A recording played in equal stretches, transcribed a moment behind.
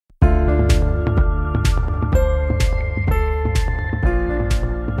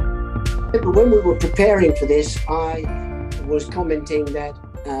When we were preparing for this, I was commenting that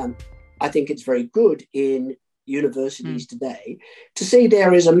I think it's very good in universities today to see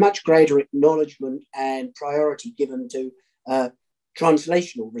there is a much greater acknowledgement and priority given to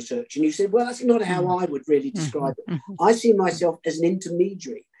translational research. And you said, well, that's not how I would really describe it. I see myself as an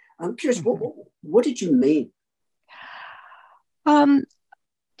intermediary. I'm curious, what did you mean?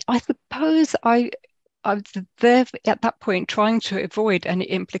 I suppose I was there at that point trying to avoid any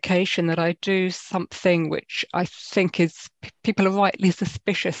implication that I do something which I think is people are rightly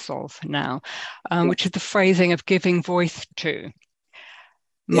suspicious of now, which is the phrasing of giving voice to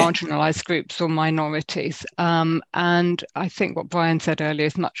marginalized groups or minorities. And I think what Brian said earlier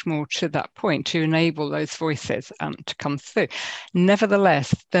is much more to that point, to enable those voices to come through.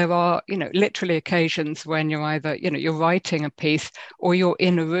 Nevertheless, there are, literally occasions when you're either, you're writing a piece or you're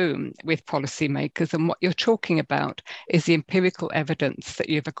in a room with policymakers, and what you're talking about is the empirical evidence that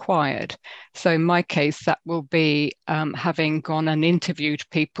you've acquired. So in my case, that will be having gone and interviewed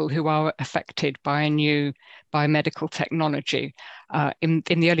people who are affected by a new biomedical technology. In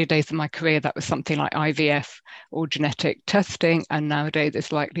the early days of my career, that was something like IVF or genetic testing, and nowadays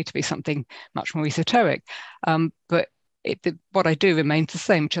it's likely to be something much more esoteric. But what I do remains the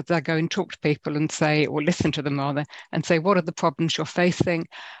same, which is I go and talk to people and say, or listen to them rather, and say, what are the problems you're facing?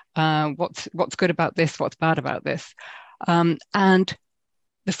 What's good about this? What's bad about this? And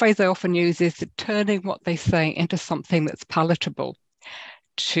the phrase I often use is turning what they say into something that's palatable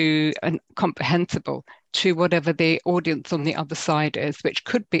to and comprehensible to whatever the audience on the other side is, which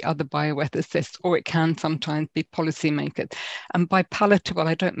could be other bioethicists, or it can sometimes be policymakers. And by palatable,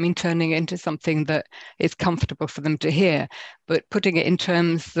 I don't mean turning it into something that is comfortable for them to hear, but putting it in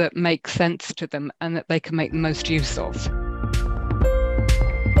terms that make sense to them and that they can make the most use of.